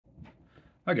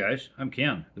Hi guys, I'm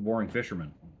Ken, the Boring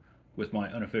Fisherman, with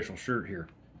my unofficial shirt here.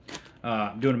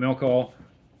 I'm doing a mail call.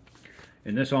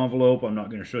 In this envelope, I'm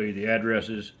not going to show you the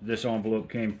addresses. This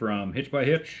envelope came from Hitch by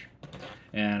Hitch,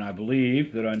 and I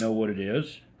believe that I know what it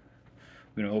is.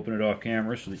 I'm going to open it off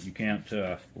camera so that you can't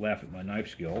laugh at my knife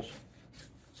skills.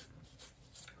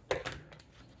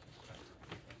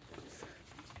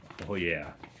 Oh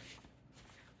yeah.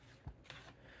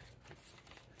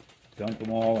 Dump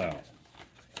them all out.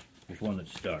 There's one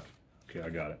that's stuck. Okay, I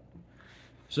got it.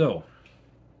 So,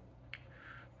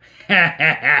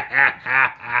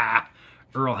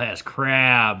 Earl has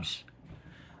crabs.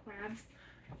 Crabs?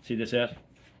 See this, S?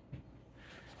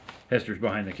 Hester's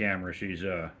behind the camera. She's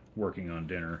working on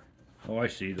dinner. Oh, I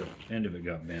see. The end of it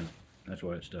got bent. That's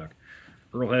why it stuck.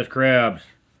 Earl has crabs.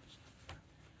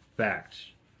 Facts.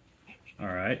 All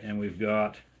right, and we've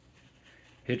got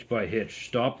Hitch by Hitch.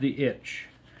 Stop the itch.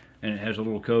 And it has a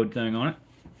little code thing on it.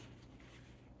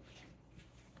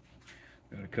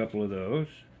 Got a couple of those.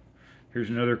 Here's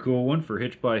another cool one for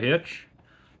Hitch by Hitch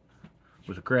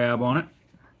with a crab on it.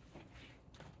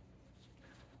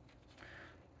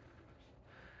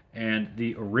 And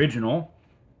the original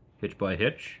Hitch by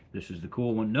Hitch. This is the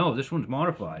cool one. No, this one's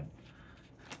modified.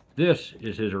 This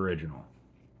is his original.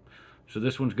 So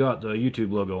this one's got the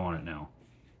YouTube logo on it now.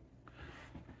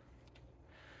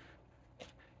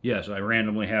 Yes, I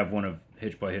randomly have one of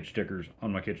Hitch by Hitch stickers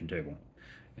on my kitchen table.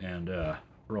 And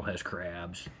Earl has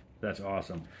crabs. That's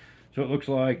awesome. So it looks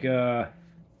like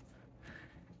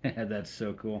that's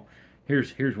so cool.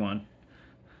 Here's one.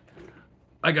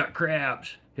 I got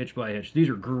crabs. Hitch by Hitch. These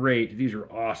are great. These are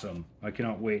awesome. I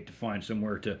cannot wait to find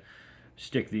somewhere to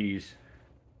stick these.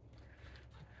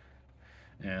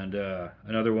 And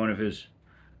another one of his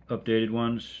updated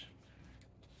ones.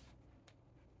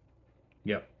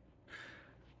 Yep.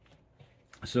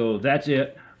 So that's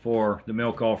it for the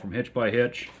mail call from Hitch by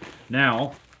Hitch.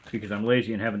 Now, because I'm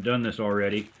lazy and haven't done this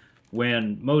already,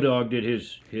 when Modog did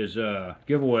his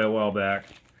giveaway a while back,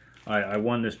 I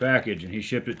won this package and he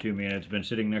shipped it to me, and it's been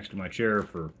sitting next to my chair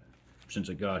since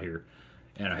it got here.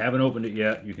 And I haven't opened it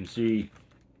yet. You can see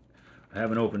I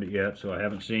haven't opened it yet, so I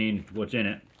haven't seen what's in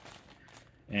it.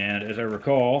 And as I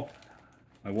recall,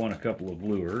 I won a couple of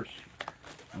lures.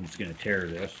 I'm just going to tear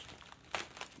this.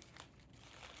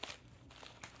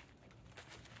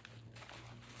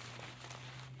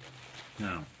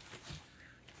 Now,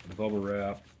 the bubble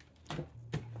wrap.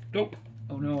 Nope.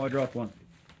 Oh no, I dropped one.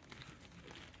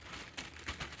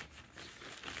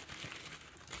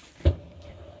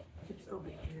 It's over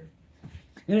here.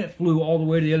 And it flew all the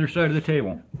way to the other side of the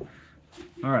table.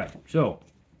 Alright, so,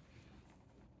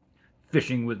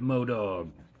 fishing with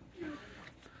Modog.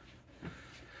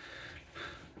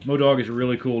 Modog is a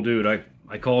really cool dude.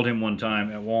 I called him one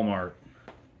time at Walmart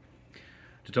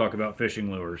to talk about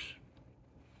fishing lures.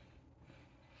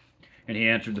 And he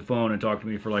answered the phone and talked to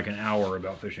me for like an hour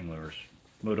about fishing lures.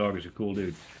 Modog is a cool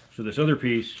dude. So this other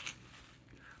piece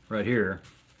right here,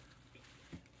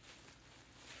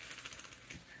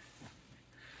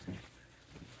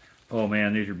 oh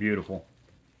man, these are beautiful.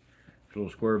 It's a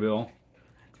little square bill.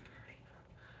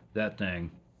 That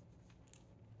thing.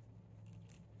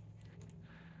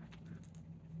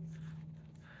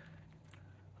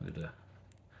 Look at that.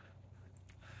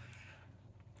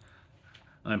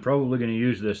 I'm probably going to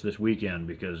use this weekend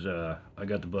because I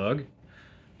got the bug,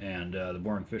 and the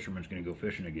Boring Fisherman's going to go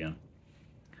fishing again.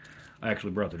 I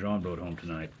actually brought the John boat home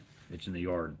tonight. It's in the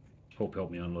yard. Hope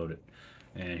helped me unload it.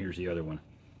 And here's the other one.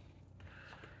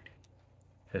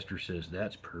 Hester says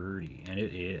that's pretty, and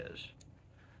it is.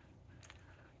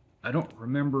 I don't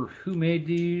remember who made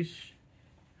these.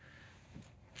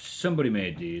 Somebody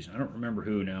made these. I don't remember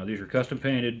who now. These are custom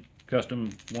painted, custom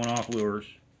one-off lures.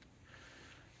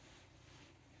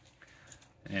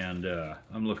 And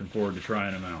I'm looking forward to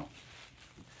trying them out.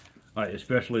 I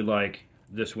especially like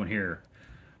this one here.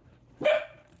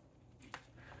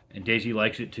 And Daisy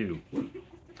likes it too.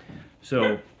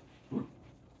 So,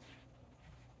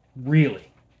 really.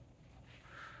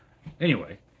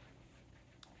 Anyway,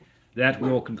 that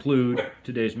will conclude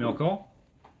today's mail call.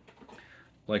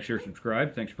 Like, share,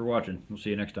 subscribe. Thanks for watching. We'll see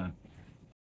you next time.